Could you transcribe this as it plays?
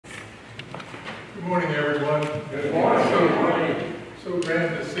Good morning, everyone. Good morning. So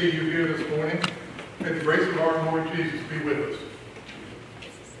glad to see you here this morning. May the grace of our Lord Jesus be with us.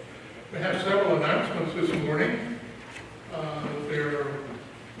 We have several announcements this morning. They're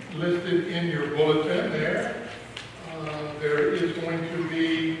listed in your bulletin there. There is going to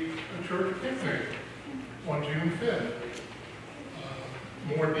be a church picnic on June 5th.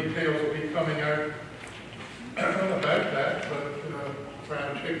 More details will be coming out about that, but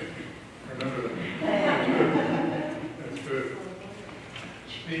fried chicken. Remember that. That's good.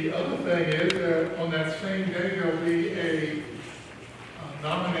 The other thing is, on that same day, there'll be a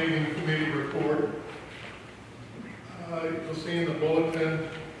nominating committee report. You'll see in the bulletin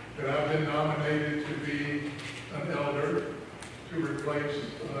that I've been nominated to be an elder to replace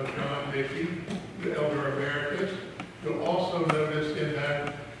John Dickey, the elder emeritus. You'll also notice in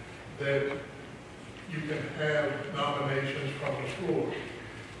that you can have nominations from the floor.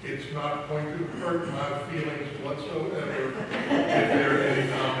 It's not going to hurt my feelings whatsoever if there are any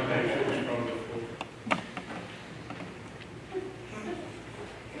nominations from the floor.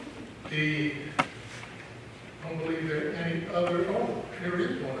 I don't believe there are any other, there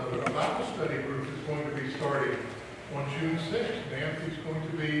is one other. A Bible study group is going to be starting on June 6th. Nancy's going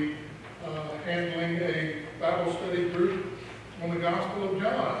to be handling a Bible study group on the Gospel of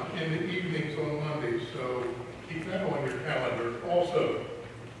John in the evenings on Mondays. So keep that on your calendar also.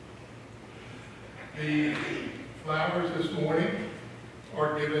 The flowers this morning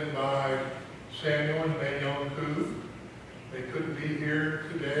are given by Samuel and May Young Koo. They couldn't be here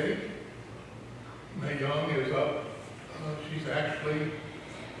today. May Young is up. She's actually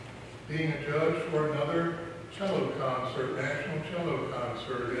being a judge for another cello concert, national cello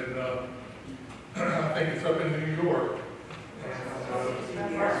concert, and I think it's up in New York.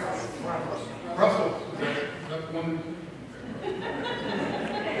 Brussels. Is that the one?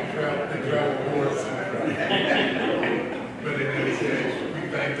 They travel north. But in any case, we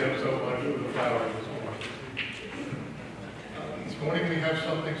thank them so much for the flowers this morning. This morning we have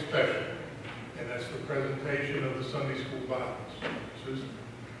something special, and that's the presentation of the Sunday School Bibles. Susan?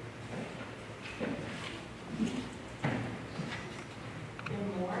 Good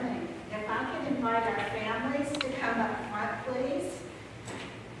morning. If I could invite our families to come up front, please.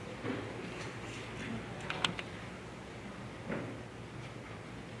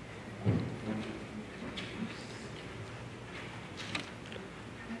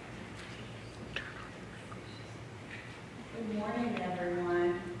 Good morning,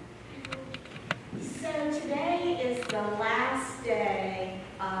 everyone. So today is the last day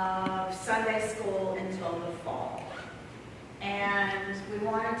of Sunday school until the fall. And we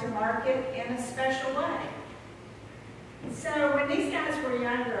wanted to mark it in a special way. So when these guys were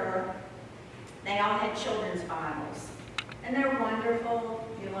younger, they all had children's Bibles. And they're wonderful.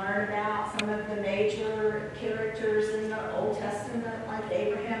 You learn about some of the major characters in the Old Testament, like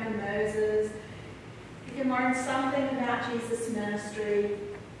Abraham and Moses. You can learn something about Jesus' ministry.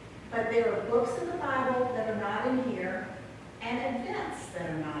 But there are books in the Bible that are not in here, and events that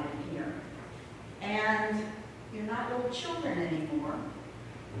are not in here. And you're not little children anymore.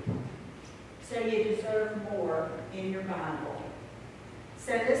 So you deserve more in your Bible.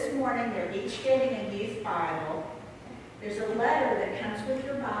 So this morning, they're each getting a youth Bible. There's a letter that comes with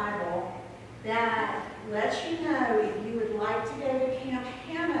your Bible that lets you know if you would like to go to Camp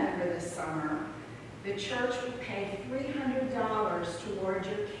Hanover this summer, the church would pay $300 toward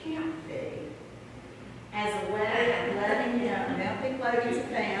your camp fee as a way of letting you know, I don't think Logan's a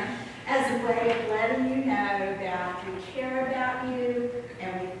fan, as a way of letting you know that we care about you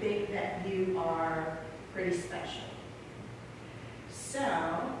and we think that you are pretty special. So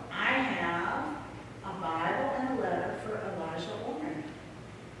I have a Bible and a letter for Elijah Orrin.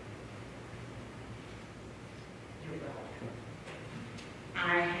 You're welcome.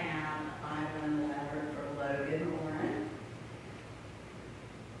 I have a Bible and a letter for Logan Orrin.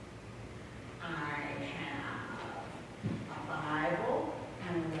 I have a Bible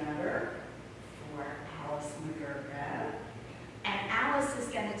and a letter for Alice McGurko. And Alice is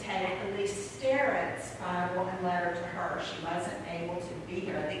going to take Elise Sterrett's Bible and letter to her. She wasn't able to be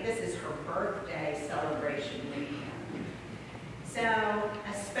here. I think this is her birthday celebration weekend. So,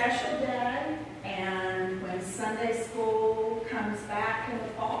 a special day, and when Sunday school comes back in the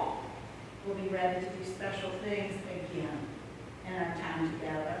fall, we'll be ready to do special things again in our time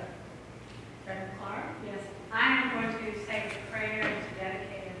together. Reverend Clark? Yes, I am going to say a prayer and to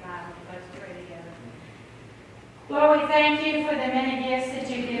dedicate the Bible. Let's pray together. Lord, we thank you for the many gifts that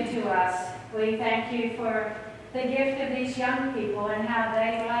you give to us. We thank you for the gift of these young people and how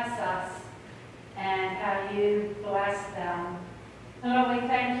they bless us and how you bless them. And Lord, we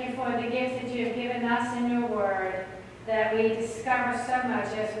thank you for the gift that you have given us in your word, that we discover so much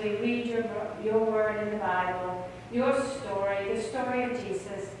as we read your word in the Bible, your story, the story of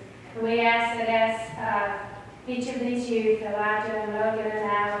Jesus. And we ask that as each of these youth, Elijah and Logan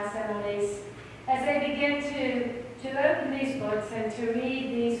and Alice and Elise, as they begin to open these books and to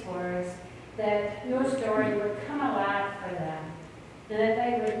read these words, that your story would come alive for them, and that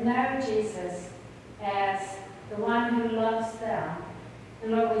they would know Jesus as the one who loves them.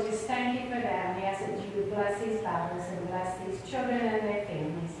 And Lord, we just thank you for that. We ask that you would bless these Bibles and bless these children and their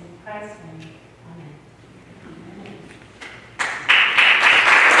families. In Christ's name, amen.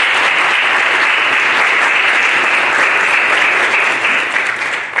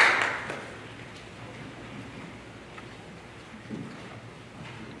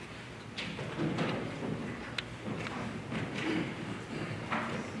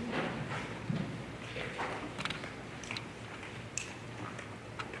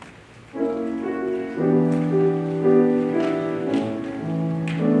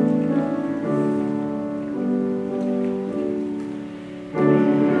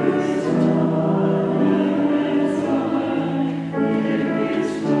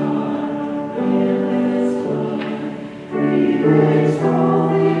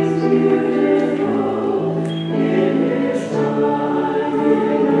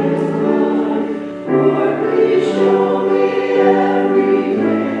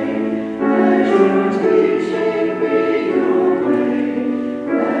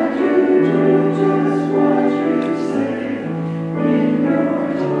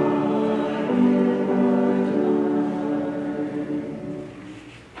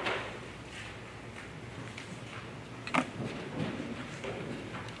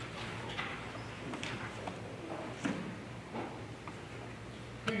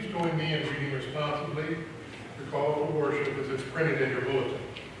 Please join me in reading responsibly the call to worship as it's printed in your bulletin.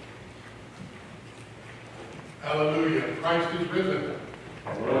 Hallelujah. Christ is risen.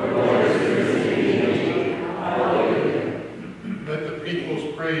 Hallelujah. Let the peoples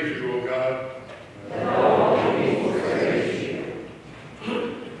praise you, O God. Let all the peoples praise you.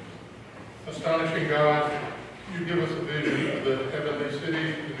 Astonishing God, you give us a vision of the heavenly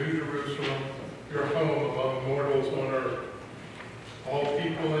city, the New Jerusalem, your home among mortals on earth. All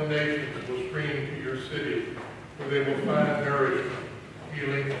people and nations will stream to your city, where they will find nourishment,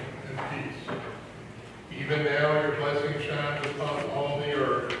 healing, and peace. Even now, your blessing shines upon all the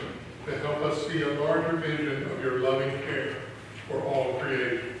earth to help us see a larger vision of your loving care for all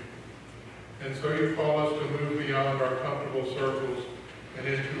creation. And so you call us to move beyond our comfortable circles and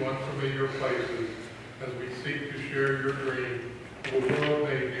into unfamiliar places as we seek to share your dream of a world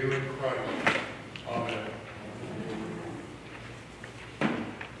made new in Christ. Amen.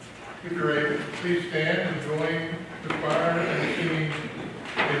 If you're able, please stand and join the choir in singing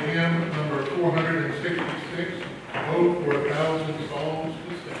the hymn number 466, Oh, for 1,000 Songs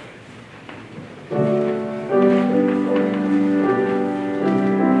to Sing.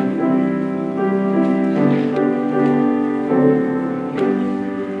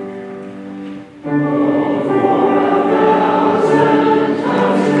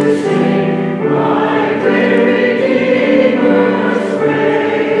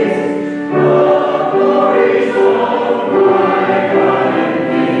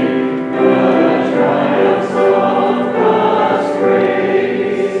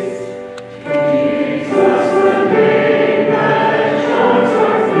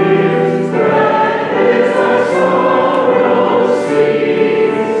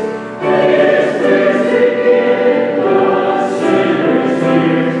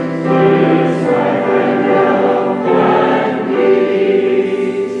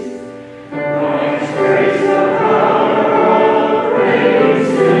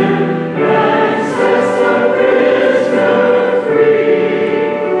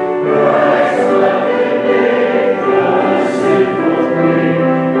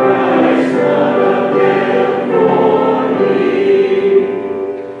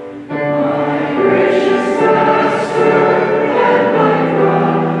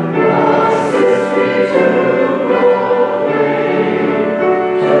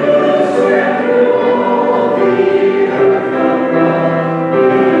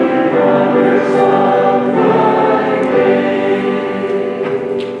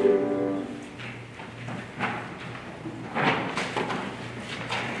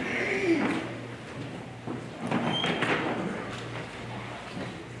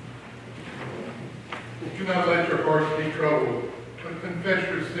 Do not let your hearts be troubled, but confess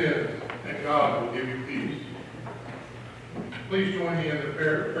your sins, and God will give you peace. Please join me in the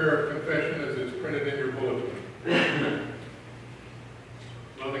prayer of confession as it's printed in your bulletin.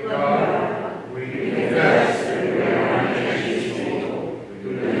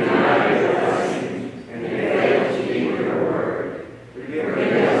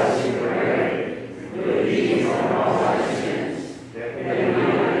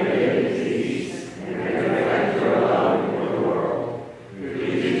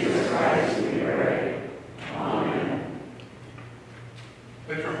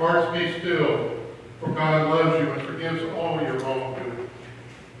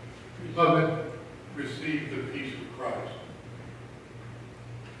 Beloved, receive the peace of Christ.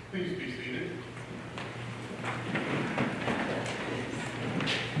 Please be seated.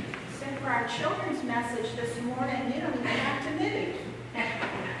 So for our children's message this morning, you don't even have to move.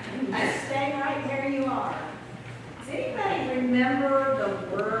 Stay right where you are. Does anybody remember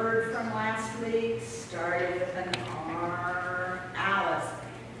the word from last week? Started with an R. Alice.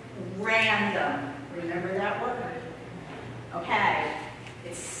 Random. Remember that word? Okay.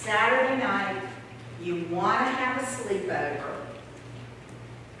 It's Saturday night. You want to have a sleepover.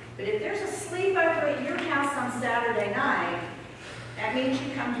 But if there's a sleepover at your house on Saturday night, that means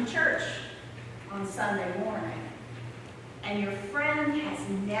you come to church on Sunday morning. And your friend has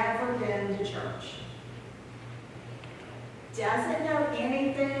never been to church. Doesn't know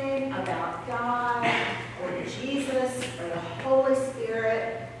anything about God or Jesus or the Holy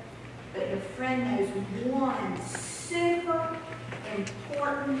Spirit, but your friend knows one super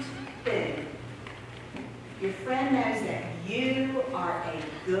important thing. Your friend knows that you are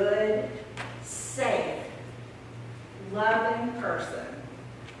a good, safe, loving person.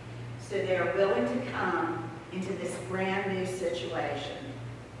 So they're willing to come into this brand new situation.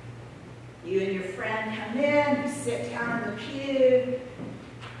 You and your friend come in, you sit down in the pew.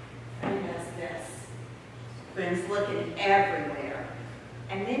 Friend does this. Friend's looking everywhere.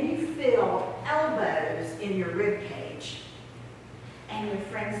 And then you feel elbows in your rib cage. And your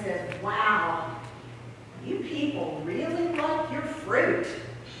friend says, wow, you people really like your fruit.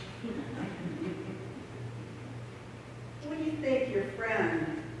 What do you think your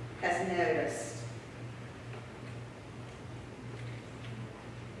friend has noticed?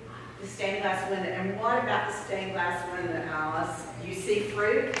 The stained glass window. And what about the stained glass window, Alice? You see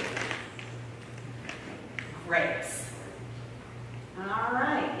fruit? Grapes. All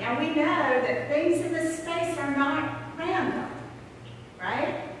right. Now we know that things in this space are not random,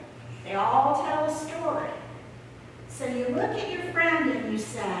 right? They all tell a story. So you look at your friend and you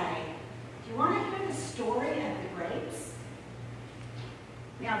say, do you want to hear the story of the grapes?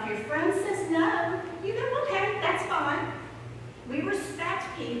 Now if your friend says no, you go, okay, that's fine. We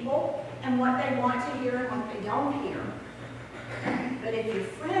respect people and what they want to hear and what they don't hear. But if your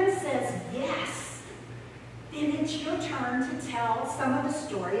friend says yes, then it's your turn to tell some of the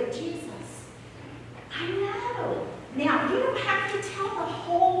story of Jesus. I know. Now, you don't have to tell the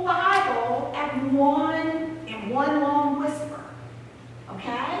whole Bible in one long whisper,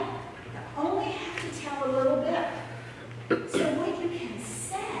 okay? You only have to tell a little bit. So what you can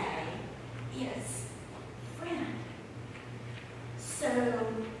say is, friend. So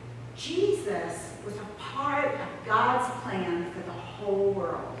Jesus was a part of God's plan for the whole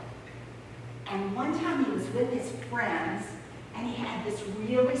world. And one time he was with his friends, and he had this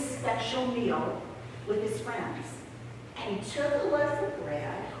really special meal with his friends. And he took a loaf of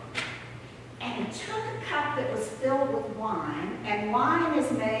bread, and he took a cup that was filled with wine, and wine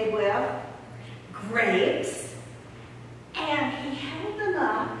is made with grapes, and he held them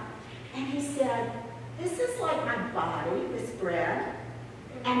up, and he said, this is like my body, this bread,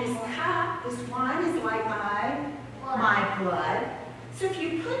 and this cup, this wine is like my blood. So if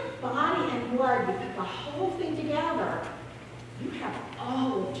you put body and blood, you put the whole thing together, you have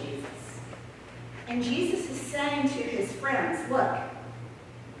all of Jesus. And Jesus is saying to his friends, look,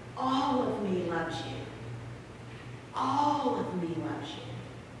 all of me loves you. All of me loves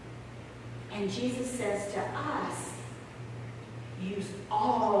you. And Jesus says to us, use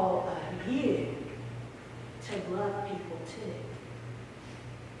all of you to love people too.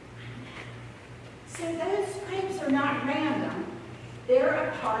 So those grapes are not random. They're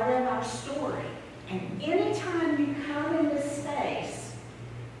a part of our story. And anytime you come into space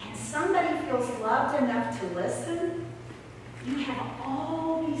and somebody feels loved enough to listen, you have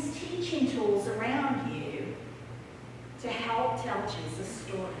all these teaching tools around you to help tell Jesus'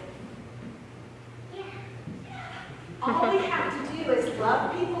 story. All we have to do is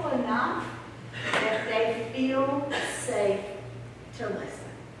love people enough that they feel safe to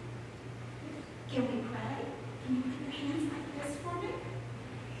listen. Can we pray? Can you put your hands like this for me?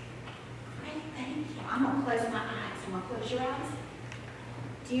 Great, thank you. I'm going to close my eyes. I'm going to close your eyes.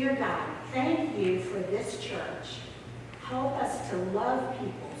 Dear God, thank you for this church. Help us to love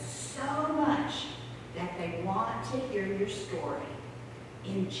people so much that they want to hear your story.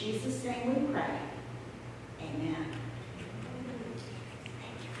 In Jesus' name we pray. Amen.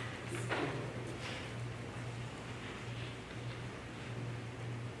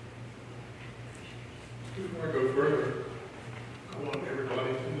 Before I go further, I want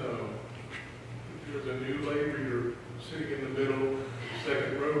everybody to know that there's a new lay reader sitting in the middle,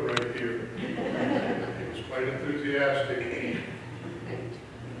 second row right here. He was quite enthusiastic.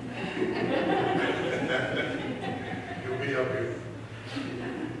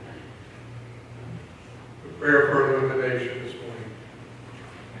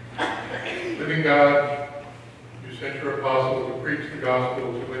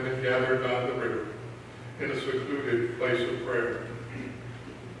 of women gathered by the river in a secluded place of prayer.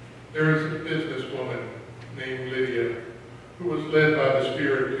 There is a businesswoman named Lydia who was led by the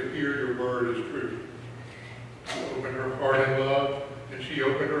Spirit to hear your word as truth. She opened her heart in love, and she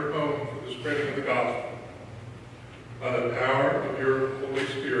opened her home for the spreading of the gospel. By the power of your Holy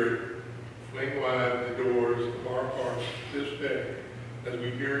Spirit, fling wide the doors of our hearts this day as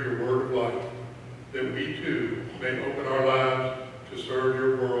we hear your word of life, that we too may open our lives to serve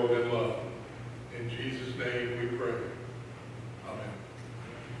your world in love. In Jesus' name we pray. Amen.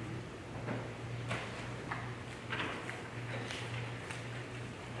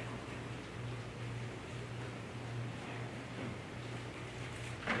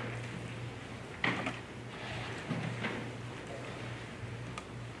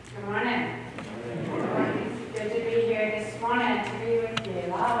 Good morning. It's good to be here this morning, to be with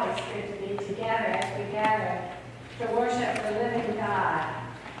you. Always good to be together as we gather to worship the living God.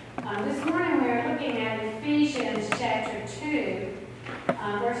 This morning we are looking at Ephesians chapter 2,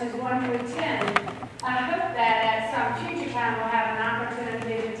 verses 1 through 10. I hope that at some future time we'll have an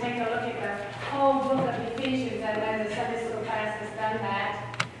opportunity to take a look at the whole book of Ephesians. I know the Sunday school class has done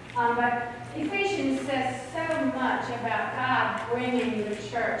that. But Ephesians says so much about God bringing the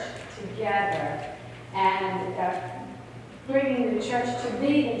church together and bringing the church to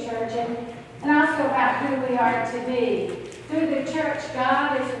be the church, and also about who we are to be. Through the church,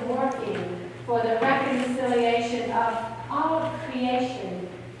 God is working for the reconciliation of all of creation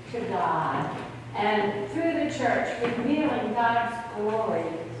to God, and through the church, revealing God's glory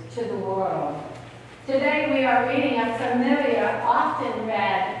to the world. Today we are reading a familiar, often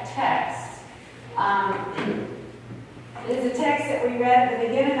read text. It is a text that we read at the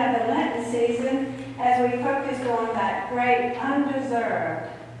beginning of the Lenten season as we focused on that great, undeserved,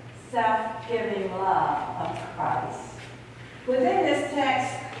 self-giving love of Christ. Within this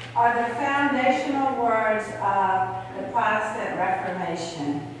text are the foundational words of the Protestant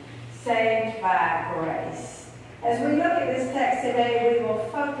Reformation, saved by grace. As we look at this text today, we will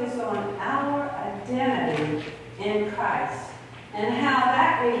focus on our identity in Christ and how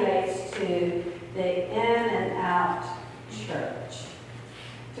that relates to the in and out church.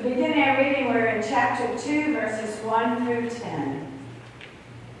 To begin our reading, we're in chapter 2, verses 1 through 10.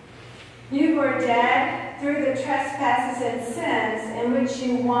 You were dead through the trespasses and sins in which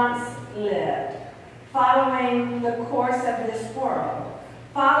you once lived, following the course of this world,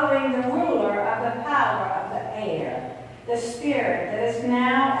 following the ruler of the power of the air, the spirit that is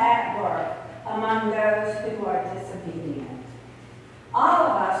now at work among those who are disobedient. All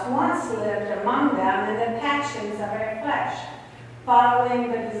of us once lived among them in the passions of our flesh,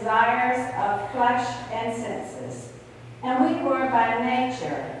 following the desires of flesh and senses. And we were by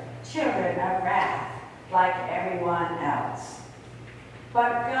nature children of wrath, like everyone else.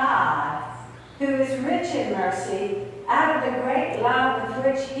 But God, who is rich in mercy, out of the great love with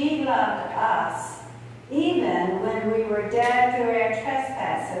which he loved us, even when we were dead through our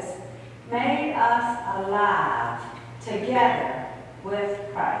trespasses, made us alive together with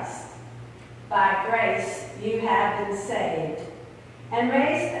Christ. By grace you have been saved, and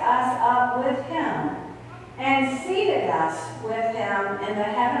raised us up with him, and seated us with him in the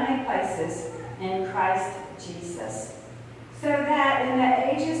heavenly places in Christ Jesus, so that in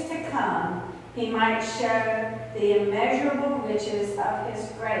the ages to come he might show the immeasurable riches of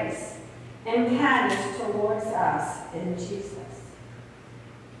his grace and kindness towards us in Jesus.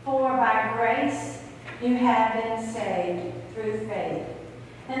 For by grace you have been saved through faith.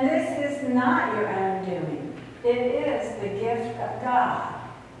 And this is not your own doing. It is the gift of God,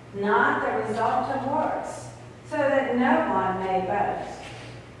 not the result of works, so that no one may boast.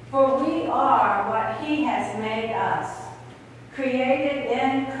 For we are what he has made us, created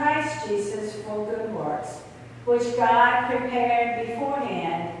in Christ Jesus for good works, which God prepared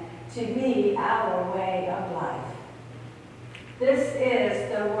beforehand to be our way of life. This is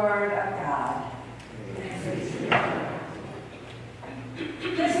the word of God.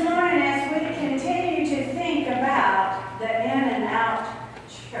 This morning, as we continue to think about the in and out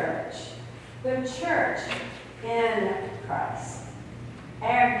church, the church in Christ,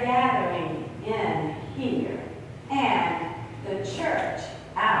 our gathering in here, and the church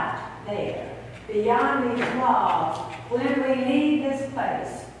out there, beyond these walls, when we leave this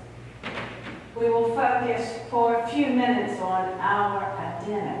place, we will focus for a few minutes on our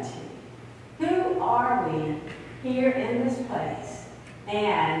identity. Who are we here in this place,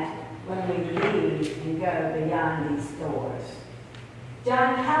 and when we leave and go beyond these doors?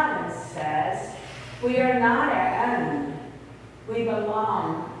 John Calvin says, we are not our own. We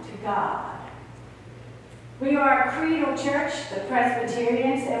belong to God. We are a creedal church, the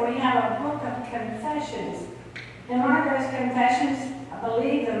Presbyterians, and we have a book of confessions. In one of those confessions, I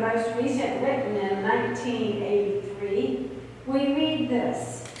believe the most recent, written in 1983, we read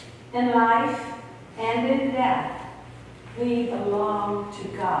this: in life and in death, we belong to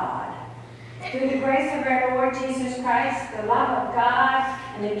God. Through the grace of our Lord Jesus Christ, the love of God,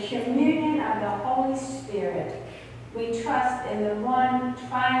 and the communion of the Holy Spirit, we trust in the one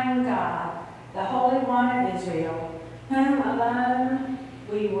triune God, the Holy One of Israel, whom alone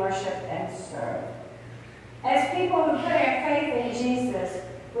we worship and serve. As people who put our faith in Jesus,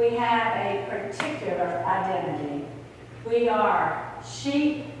 we have a particular identity. We are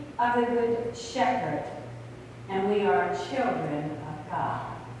sheep of the Good Shepherd, and we are children of God.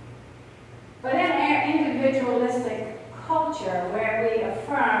 But in our individualistic culture, where we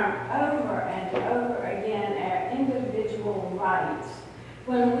affirm over and over again our individual rights,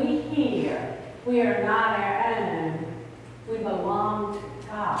 when we hear we are not our own, we belong to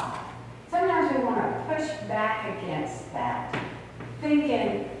God, sometimes we want to push back against that,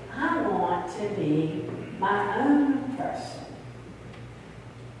 thinking, I want to be my own person.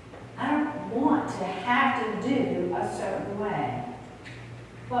 I don't want to have to do a certain way.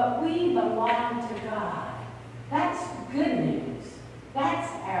 But we belong to God. That's good news.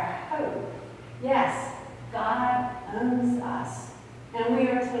 That's our hope. Yes, God owns us, and we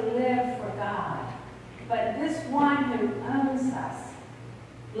are to live for God. But this one who owns us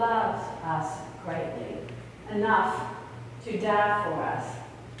loves us greatly, enough to die for us.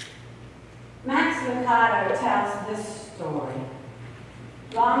 Max Lucado tells this story.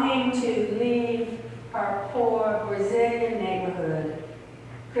 Longing to leave her poor Brazilian neighborhood,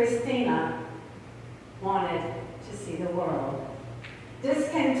 Christina wanted to see the world.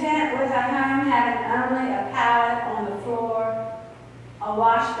 Discontent with a home having only a pallet on the floor, a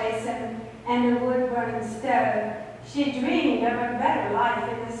wash basin, and a wood-burning stove, she dreamed of a better life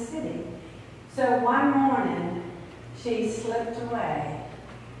in the city. So one morning, she slipped away,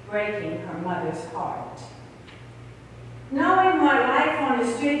 breaking her mother's heart. Knowing what life on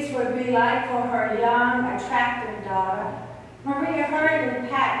the streets would be like for her young, attractive daughter, Maria hurriedly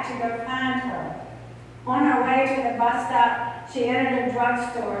packed to go find her. On her way to the bus stop, she entered a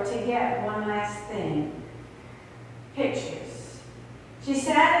drugstore to get one last thing: pictures. She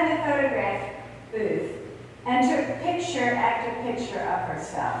sat in the photograph booth and took picture after picture of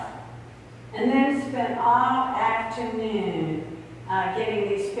herself, and then spent all afternoon getting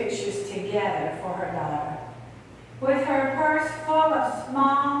these pictures together for her daughter. With her purse full of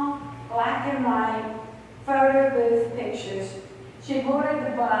small, black and white photo booth pictures, she boarded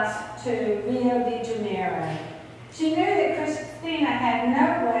the bus to Rio de Janeiro. She knew that Christina had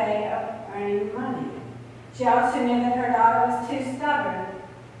no way of earning money. She also knew that her daughter was too stubborn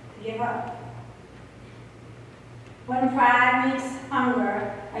to give up. When pride meets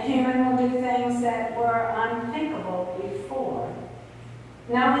hunger, a human will do things that were unthinkable before.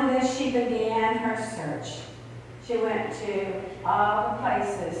 Knowing this, she began her search. She went to all the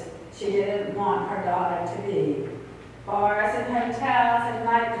places she didn't want her daughter to be: bars and hotels and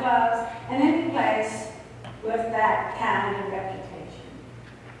nightclubs and any place with that kind of reputation.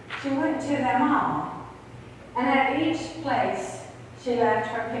 She went to them all, and at each place she left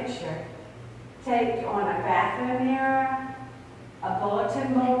her picture, taped on a bathroom mirror, a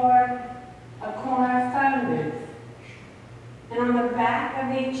bulletin board, a corner phone booth. And on the back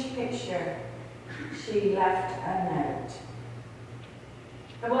of each picture, she left a note.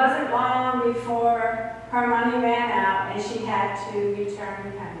 It wasn't long before her money ran out and she had to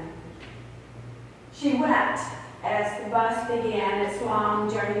return home. She wept as the bus began its long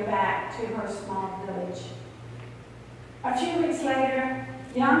journey back to her small village. A few weeks later,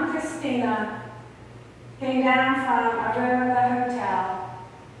 young Christina came down from a room of the hotel,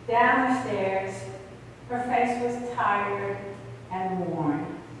 down the stairs. Her face was tired and worn.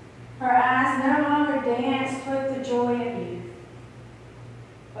 Her eyes no longer danced with the joy of youth,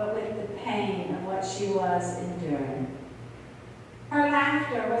 but with the pain of what she was enduring. Her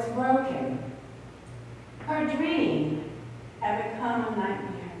laughter was broken. Her dream had become a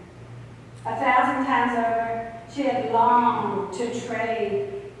nightmare. 1,000 times over, she had longed to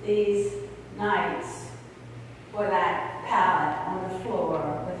trade these nights for that pallet on the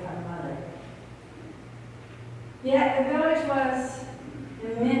floor with her mother. Yet the village was,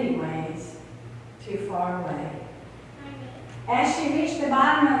 in many ways, too far away. As she reached the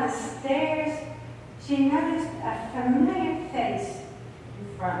bottom of the stairs, she noticed a familiar face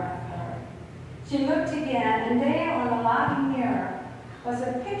in front of her. She looked again, and there on the lobby mirror was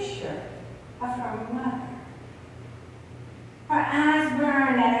a picture of her mother. Her eyes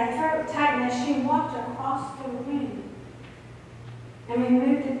burned and her throat tightened as she walked across the room and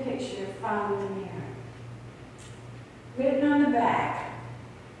removed the picture from the mirror. Written on the back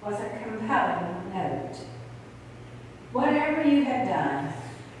was a compelling note. Whatever you have done,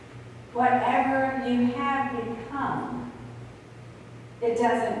 whatever you have become, it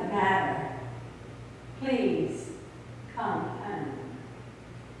doesn't matter. Please come home.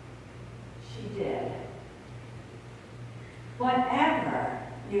 She did. Whatever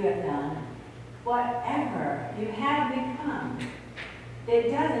you have done, whatever you have become, it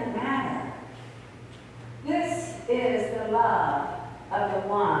doesn't matter. This is the love of the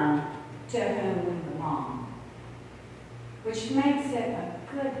one to whom we belong, which makes it a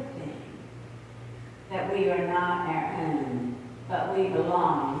good thing that we are not our own, but we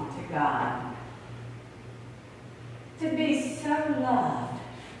belong to God. To be so loved,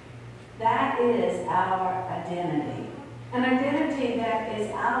 that is our identity. An identity that is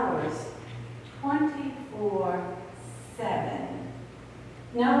ours 24/7.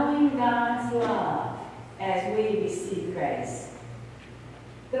 Knowing God's love as we receive grace.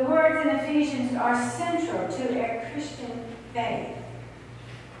 The words in Ephesians are central to our Christian faith.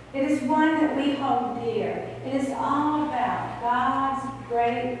 It is one that we hold dear. It is all about God's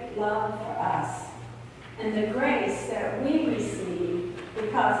great love for us and the grace that we receive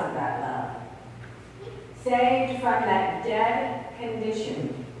because of that love. Saved from that dead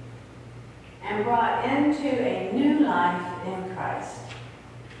condition and brought into a new life in Christ.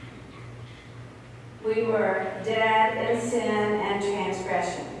 We were dead in sin and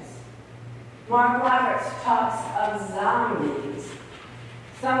transgressions. Mark Roberts talks of zombies.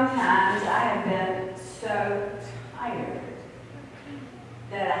 Sometimes I have been so tired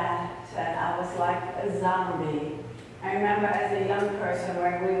that I said I was like a zombie. I remember as a young person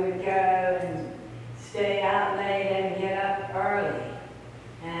where we would go and stay out late and get up early.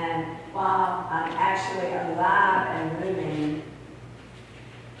 And while I'm actually alive and moving,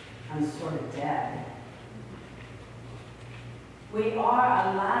 I'm sort of dead. We are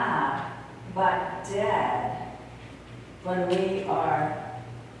alive but dead when we are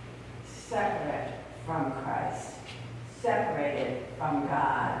separate from Christ, separated from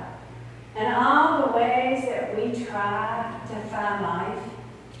God. And all the ways that we try to find life,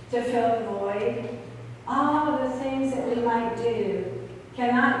 to fill the void, all of the things that we might do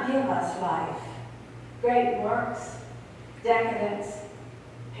cannot give us life. Great works, decadence,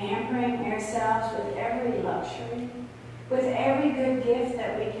 pampering ourselves with every luxury, with every good gift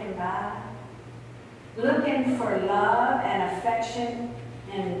that we can buy, looking for love and affection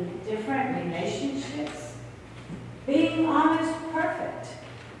in different relationships, being almost perfect,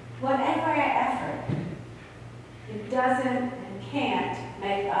 whatever our effort, it doesn't and can't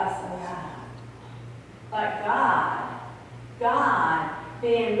make us alive. But God,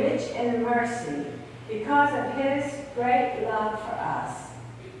 being rich in mercy, because of His great love for us,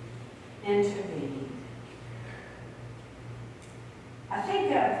 intervened. I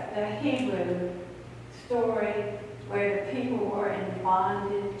think of the Hebrew story where the people were in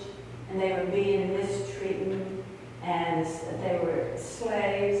bondage and they were being mistreated and they were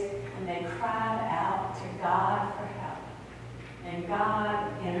slaves and they cried out to God for help. And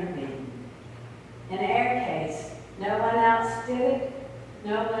God intervened. In our case, no one else did it,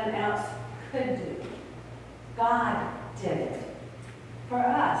 no one else could do it. God did it. For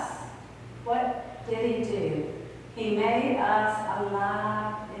us, what did He do? He made us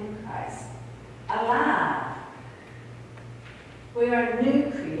alive in Christ. Alive. We are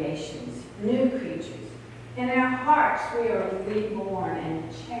new creations, new creatures. In our hearts, we are reborn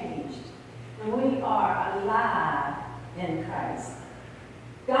and changed. And we are alive in Christ.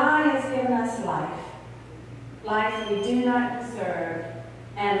 God has given us life. Life we do not deserve,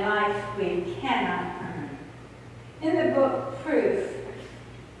 and life we cannot earn. In the book Proof,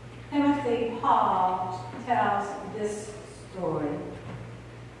 Timothy Paul tells this story.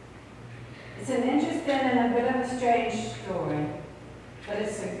 It's an interesting and a bit of a strange story, but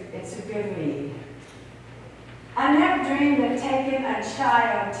it's a good read. I never dreamed that taking a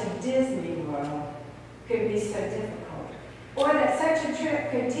child to Disney World could be so difficult, or that such a trip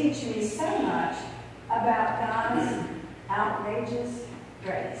could teach me so much about God's outrageous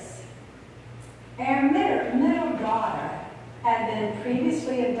grace. Our middle daughter had been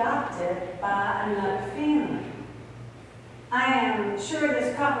previously adopted by another family. I am sure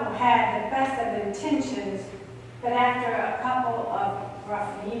this couple had the best of intentions, but after a couple of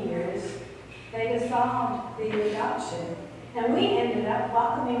rough years, they dissolved the adoption, and we ended up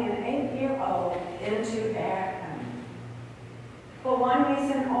welcoming an 8-year-old into our home. For one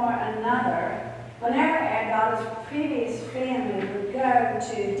reason or another, whenever our daughter's previous family would go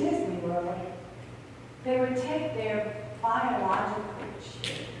to Disney World, they would take their biological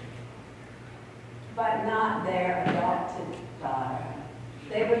children, but not their adopted daughter.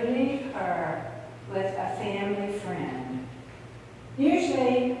 They would leave her with a family friend.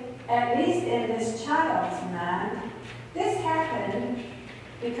 Usually, at least in this child's mind, this happened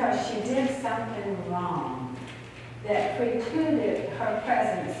because she did something wrong that precluded her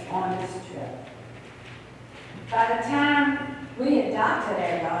presence on this trip. By the time we adopted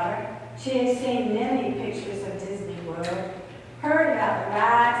our daughter, she had seen many pictures of Disney World, heard about the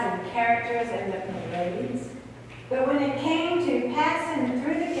rides and the characters and the parades, but when it came to passing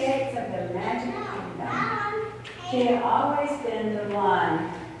through the gates of the Magic Kingdom, she had always been the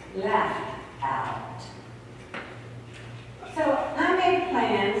one left out. So I made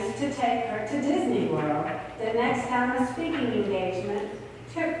plans to take her to Disney World the next time a speaking engagement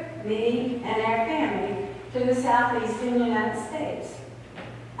took me and our family to the southeastern United States.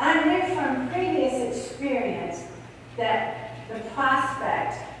 I knew from previous experience that the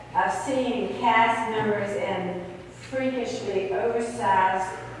prospect of seeing cast members in freakishly oversized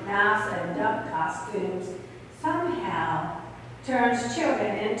mouse and duck costumes somehow turns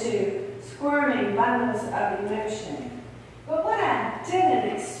children into squirming bundles of emotion. But what I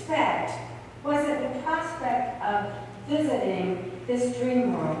didn't expect was that the prospect of visiting this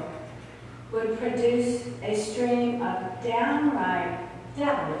dream world would produce a stream of downright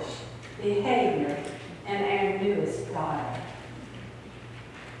devilish behavior in our newest daughter.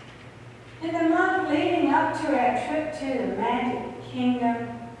 In the month leading up to our trip to the Magic Kingdom,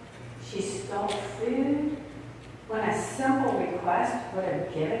 she stole food when a simple request would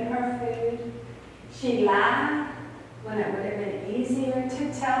have given her food. She lied when it would have been easier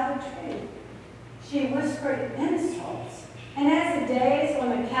to tell the truth. She whispered insults, and as the days on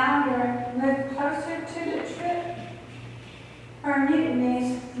the calendar moved closer to the trip, her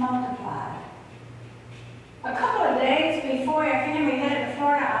mutinies multiplied. A couple of days before our family headed to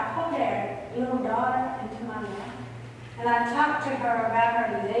Florida, I pulled our little daughter into my lap, and I talked to her about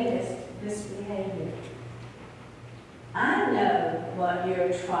her latest misbehavior. "I know what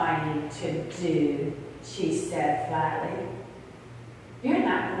you're trying to do," she said flatly. "You're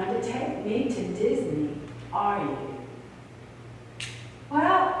not going to take me to Disney, are you?"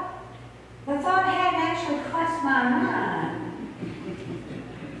 Well, the thought hadn't actually crossed my mind.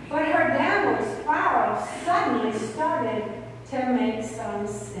 But her downward spiral suddenly started to make some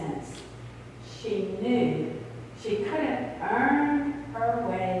sense. She knew she couldn't earn her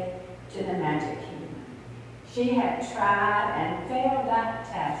way to the Magic Kingdom. She had tried and failed that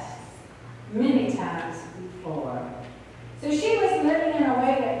test many times before. So she was living in a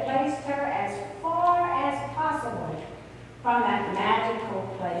way that placed her as far as possible from that magical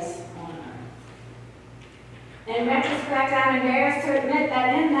place on earth. In retrospect, I'm embarrassed to admit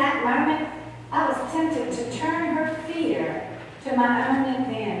that in that moment, I was tempted to turn her fear to my own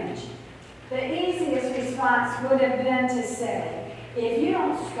advantage. The easiest response would have been to say, "If you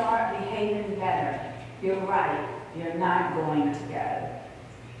don't start behaving better, you're right, you're not going to go."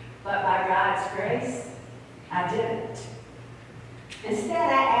 But by God's grace, I didn't.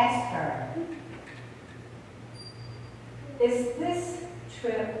 Instead, I asked her, "Is this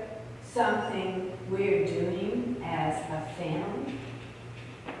trip something we're doing as a family?"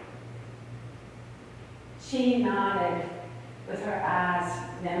 She nodded with her eyes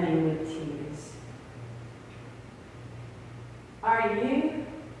brimming with tears. "Are you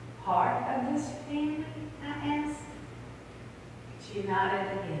part of this family?" I asked. She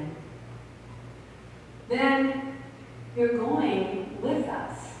nodded again. "Then you're going with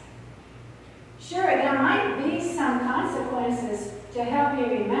us. Sure, there might be some consequences to help you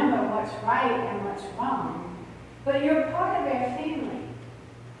remember what's right and what's wrong, but you're part of our family,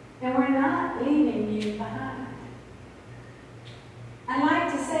 and we're not leaving you behind." I'd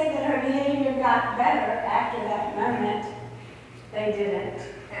like to say that her behavior got better after that moment. They didn't.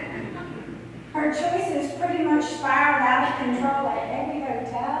 Her choices pretty much spiraled out of control at every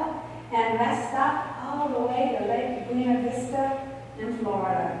hotel and rest stop all the way to Lake Buena Vista in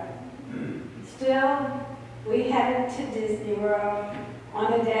Florida. Still, we headed to Disney World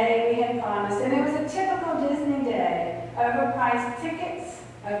on the day we had promised, and it was a typical Disney day. Overpriced tickets,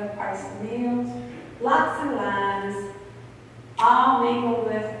 overpriced meals, lots of lines, all mingled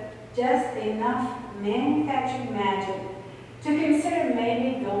with just enough manufactured magic to consider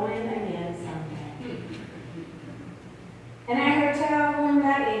maybe going again someday. In our hotel room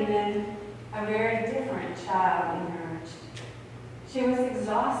that evening, a very different child emerged. She was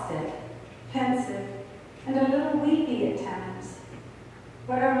exhausted, pensive, and a little weepy at times.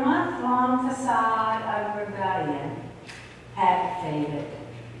 but her month-long facade of rebellion had faded.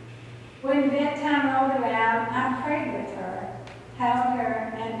 When bedtime rolled around, I prayed with her, held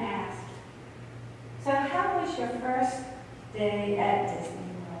her, and asked, "So how was your first day at Disney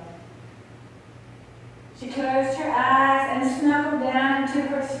World?" She closed her eyes and snuggled down into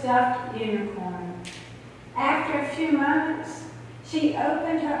her stuffed unicorn. After a few moments, she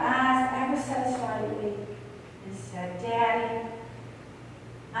opened her eyes ever so slightly and said, "Daddy,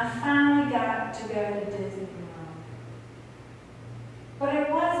 I finally got to go to Disney World." But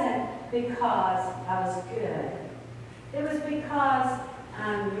it wasn't because I was good. It was because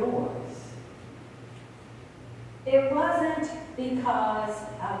I'm yours. It wasn't because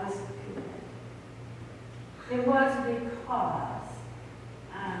I was good. It was because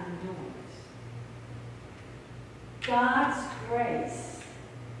I'm yours. God's grace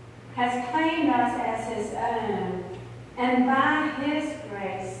has claimed us as His own, and by His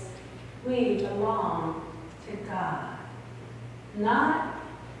grace, we belong to God. Not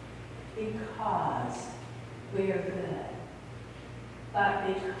because we are good, but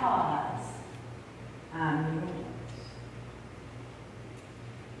because I'm yours.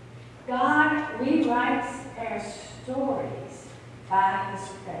 God rewrites our stories by His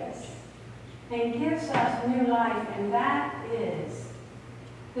grace and gives us new life, and that is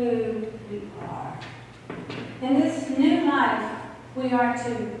who we are. In this new life, we are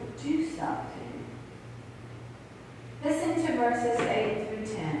to do something. Listen to verses 8 through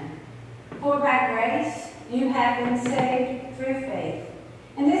 10. "For by grace you have been saved through faith.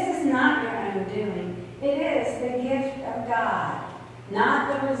 And this is not your own doing. It is the gift of God,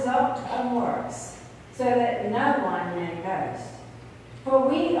 not the result of works, so that no one may boast. For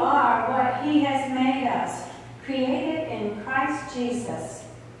we are what He has made us, created in Christ Jesus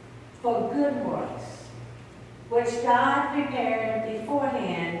for good works, which God prepared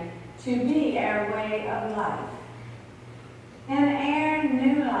beforehand to be our way of life. In our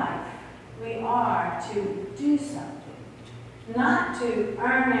new life, we are to do something, not to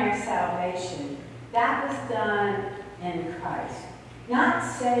earn our salvation. That was done in Christ. Not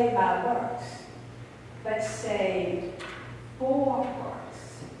saved by works, but saved for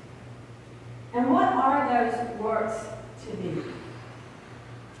works. And what are those works to be?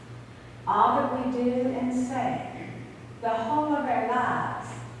 All that we do and say, the whole of our lives,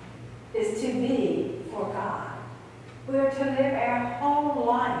 is to be for God. We are to live our whole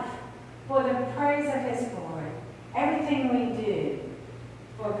life for the praise of His glory. Everything we do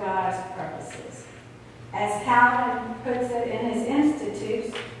for God's purposes. As Calvin puts it in his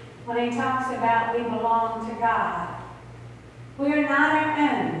Institutes, when he talks about we belong to God. We are not our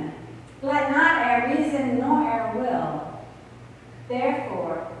own. Let not our reason nor our will,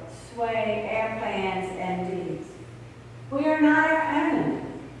 therefore, sway our plans and deeds. We are not our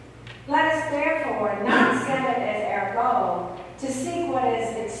own. Let us therefore not set it as our goal to seek what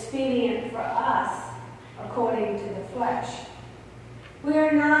is expedient for us according to the flesh. We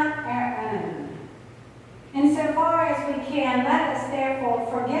are not our own. Insofar as we can, let us therefore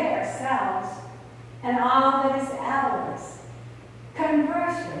forget ourselves and all that is ours.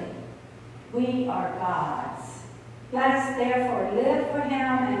 Conversely, we are God's. Let us therefore live for Him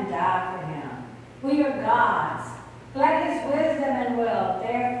and die for Him. We are God's. Let His wisdom and will,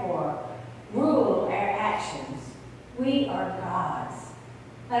 therefore, rule our actions. We are God's.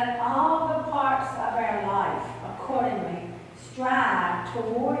 Let all the parts of our life, accordingly, strive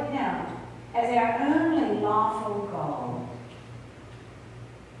toward Him as our only lawful goal.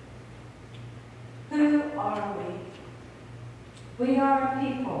 Who are we? We are a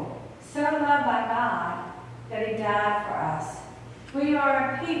people so loved by God that He died for us. We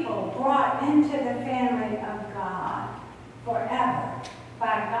are a people brought into the family of God forever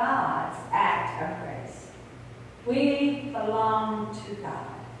by God's act of grace. We belong to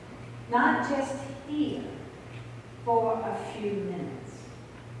God, not just here for a few minutes,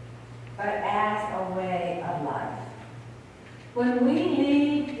 but as a way of life. When we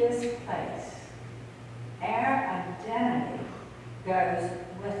leave this place, our identity goes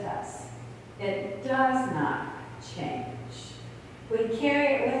with us. It does not change. We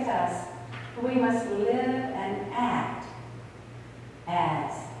carry it with us. We must live and act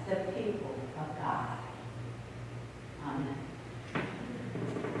as the people of God. Amen.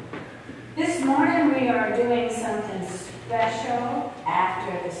 This morning we are doing something special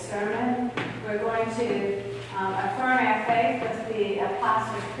after the sermon. We're going to affirm our faith with the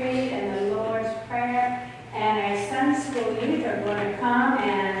Apostles' Creed and the Lord's Prayer. And our Sunday school youth are going to come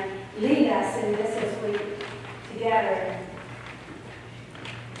and lead us in this as we together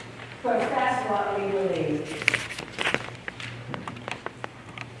profess what we believe.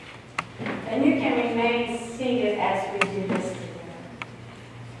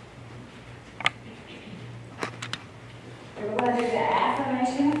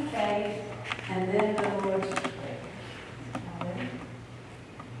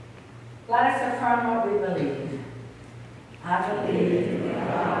 affirm what we believe. I believe in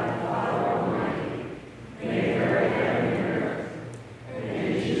God, the Father Almighty, maker of heaven and earth, and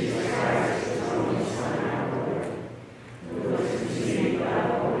in Jesus Christ, his only Son, our Lord, who was conceived by the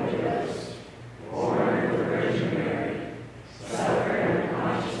Holy Ghost, born of the Virgin Mary, suffered under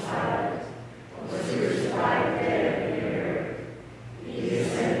Pontius Pilate, was crucified, dead, and buried. He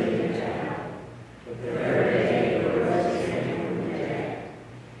descended into hell. The third day he rose again from the dead.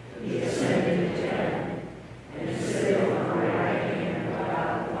 He ascended into heaven, and is still on the right hand of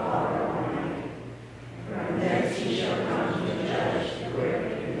God the Father Almighty. From thence he shall come to judge the quick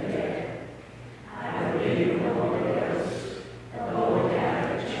and the dead. I believe in the Holy Ghost, the Holy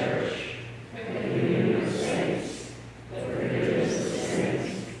Catholic Church, the communion of saints, the forgiveness of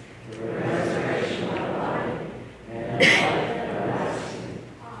sins, the resurrection of the body, and the life everlasting.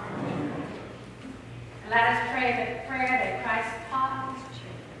 Amen. Let us pray the prayer that Christ taught his children.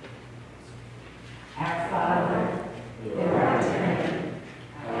 Our Father, who art in heaven,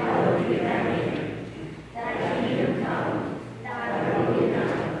 hallowed be thy name. Thy kingdom come, thy will be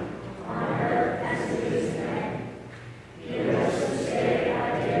done, on earth as it is in heaven. Give us this day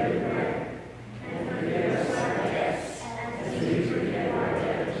our daily bread, and forgive us our debts, as we forgive our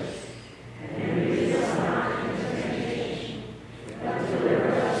debtors. And lead us not into temptation, but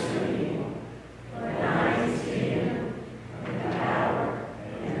deliver us from evil. For thine is the kingdom,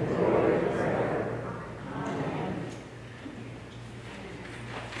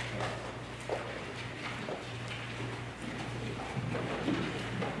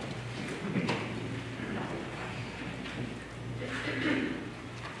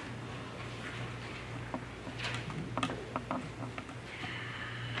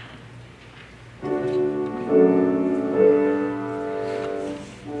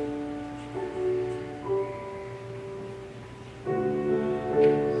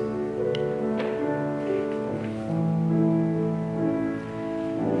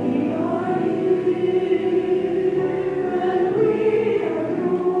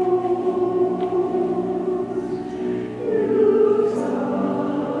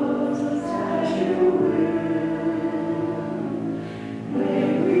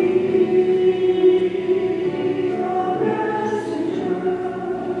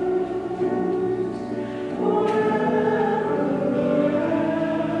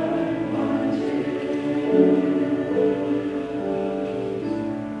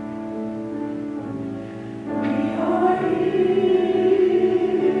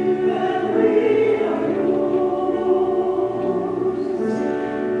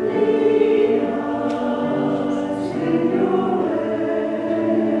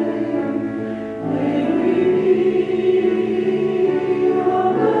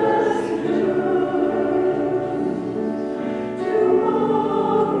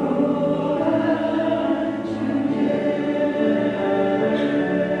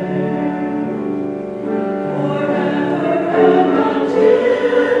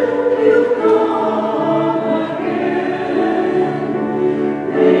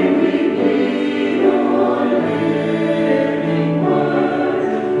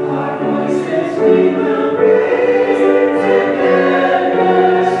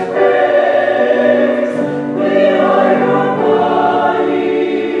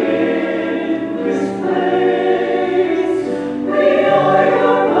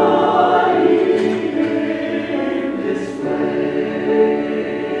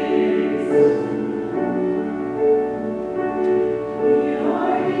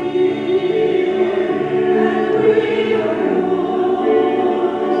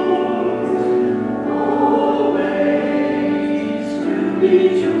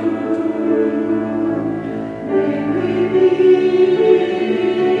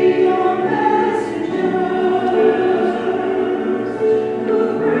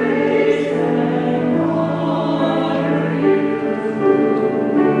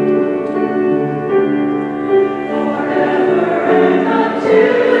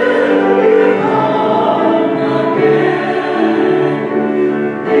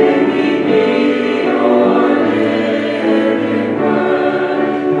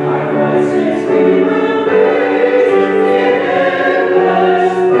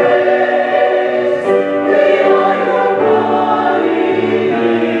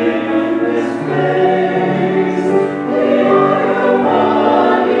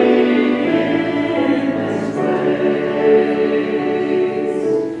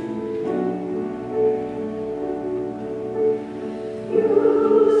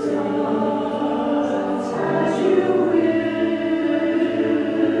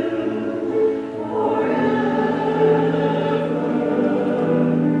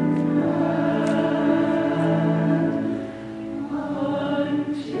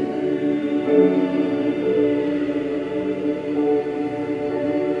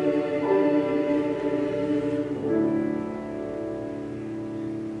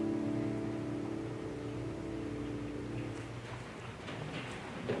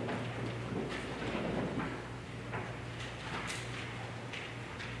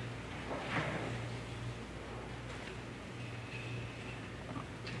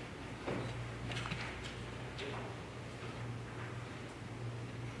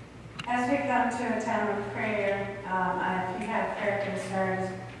 As we come to a time of prayer, if you have prayer concerns,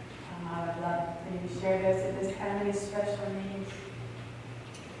 I would love for you to share those at this time, any special needs.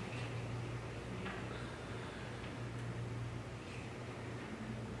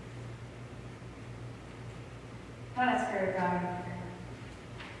 Let us pray, God, in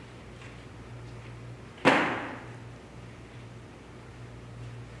prayer.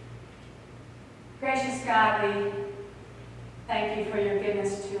 Gracious God, we thank you for your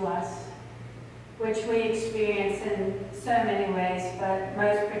goodness to us, which we experience in so many ways, but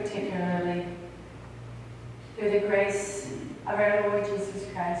most particularly through the grace of our Lord Jesus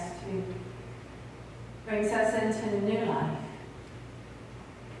Christ, who brings us into new life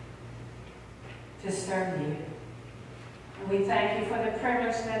to serve you. And we thank you for the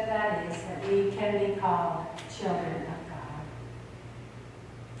privilege that is, that we can be called children of God.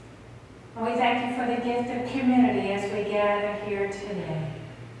 And we thank you for the gift of community as we gather here today.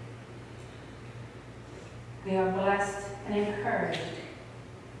 We are blessed and encouraged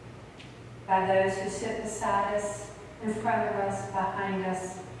by those who sit beside us, in front of us, behind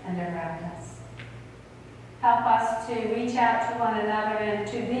us, and around us. Help us to reach out to one another and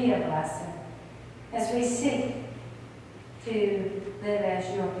to be a blessing as we seek to live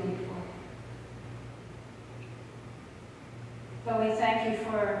as your people. Lord, we thank you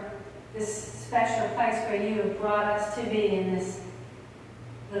for this special place where you have brought us to be in this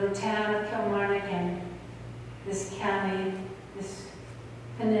little town of Kilmarnock and this county, this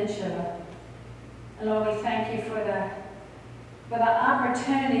peninsula. And Lord, we thank you for the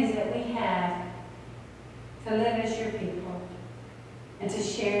opportunities that we have to live as your people and to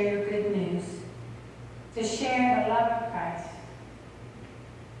share your good news, to share the love of Christ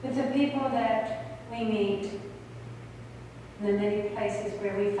with the people that we meet in the many places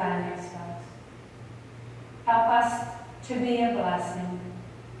where we find ourselves. Help us to be a blessing.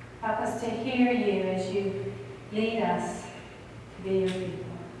 Help us to hear you as you lead us to be your people.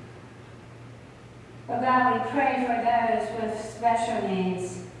 Oh God, we pray for those with special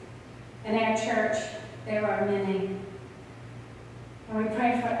needs. In our church, there are many. And we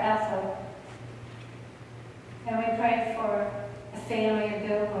pray for Ethel. And we pray for the family of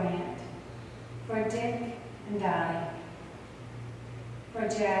Bill Grant, for Dick and Dottie, for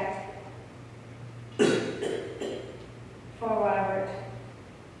Jack, for Robert,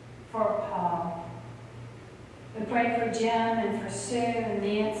 for Paul. We pray for Jim and for Sue and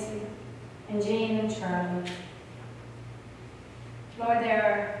Nancy and Jean and Charlie. Lord, there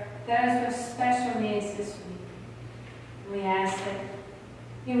are those with special needs this week. We ask that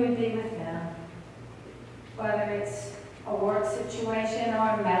you would be with them, whether it's a work situation or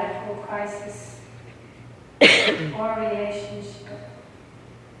a medical crisis or a relationship.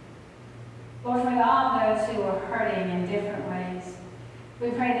 Lord, for all those who are hurting in different ways, we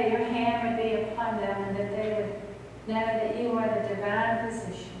pray that your hand would be upon them and that they would know that you are the divine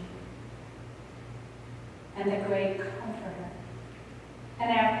physician and the great comforter and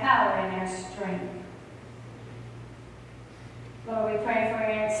our power and our strength. Lord, we pray for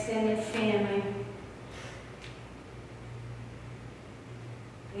our extended family.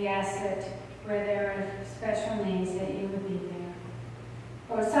 We ask that where there are special needs that you would be there.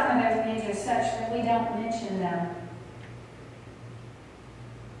 Or some of those needs are such that we don't mention them.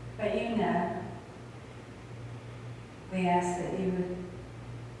 But you know. We ask that you would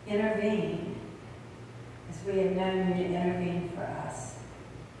intervene as we have known you to intervene for us.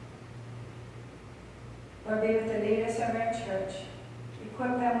 Lord, be with the leaders of our church.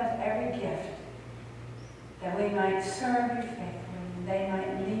 Equip them with every gift that we might serve you faithfully and they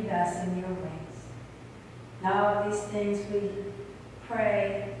might lead us in your ways. And all of these things we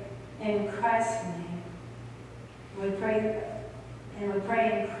pray in Christ's name. We pray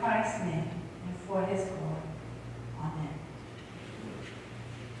in Christ's name and for his glory. Amen.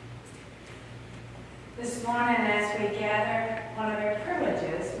 This morning, as we gather, one of our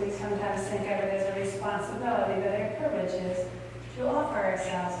privileges, we sometimes think of it as a responsibility, but our privilege is to offer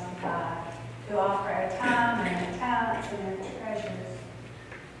ourselves to God, to offer our time and our talents and our treasures.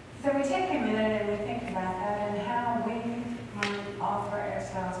 So we take a minute and we think about that and how we might offer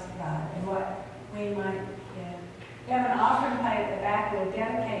ourselves to God and what we might give. We have an offering plate at the back. We'll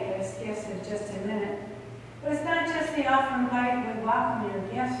dedicate those gifts in just a minute. But it's not just the offering plate. We welcome your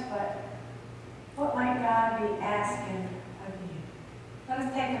gifts, but what might God be asking of you? Let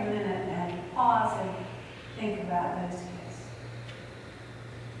us take a minute and pause and think about those gifts.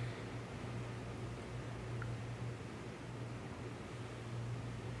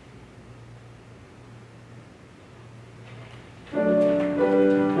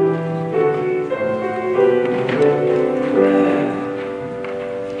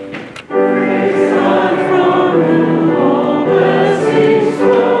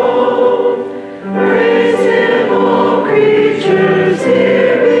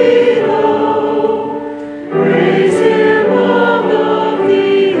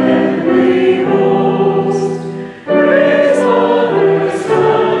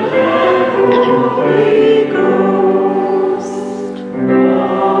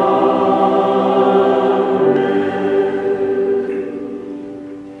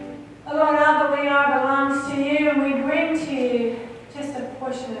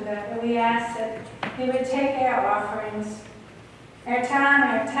 for that, but we ask that you would take our offerings, our time,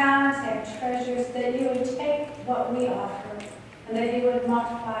 our talents, our treasures, that you would take what we offer, and that you would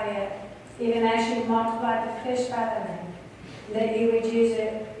multiply it, even as you multiplied the fish by the land, and that you would use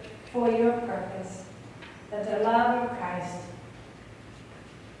it for your purpose, that the love of Christ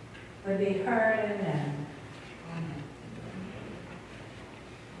would be heard and known. Amen.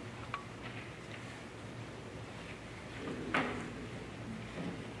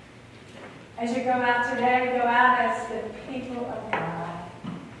 As you go out today, go out as the people of God,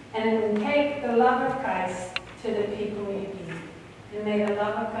 and take the love of Christ to the people you meet. And may the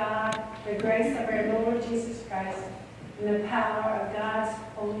love of God, the grace of our Lord Jesus Christ, and the power of God's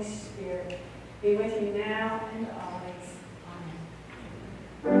Holy Spirit be with you now and always.